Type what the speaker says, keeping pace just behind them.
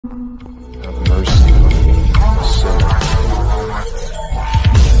Have mercy on me, a sinner.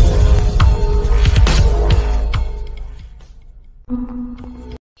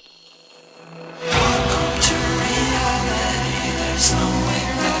 Welcome to reality, there's no way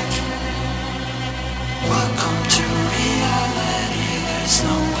back. Welcome to reality, there's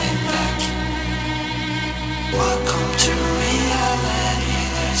no way back. Welcome to reality,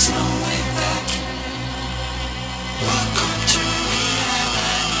 there's no way back. Welcome to reality,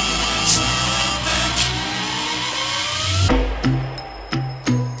 there's no way back.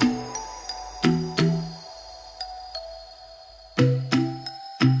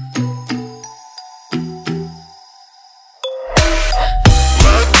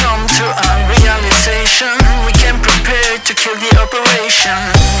 Welcome to unrealization. We came prepared to kill the operation.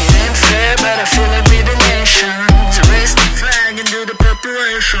 It ain't fair, but I feel it with the nation. So raise the flag and do the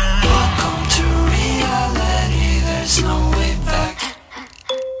preparation. Welcome to reality, there's no way back.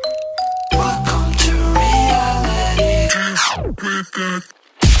 Welcome to reality, there's no way back.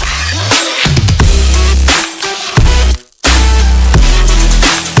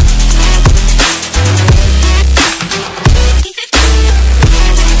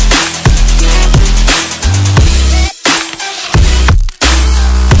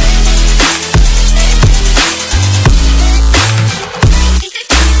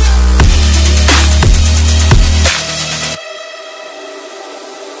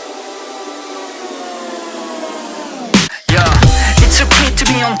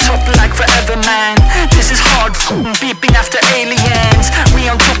 On top like forever, man. This is hard beeping after aliens. We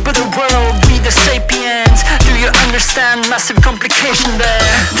on top of the world, we the sapiens. Do you understand massive complication there?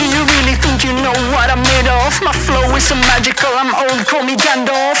 Do you really think you know what I'm made of? My flow is so magical, I'm old, call me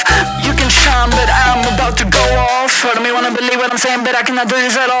Gandalf. You can shine, but I'm about to go off. Heard me wanna believe what I'm saying, but I cannot do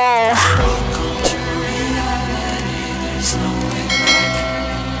this at all. Welcome to reality, there's no way back.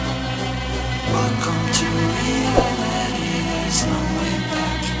 Welcome to reality, there's no way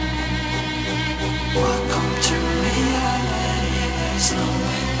back. Welcome to reality, there's no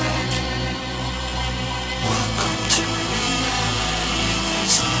way back. Welcome to reality,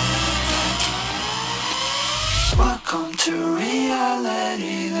 there's no way back. Welcome to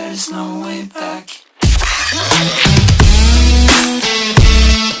reality, there's no way back.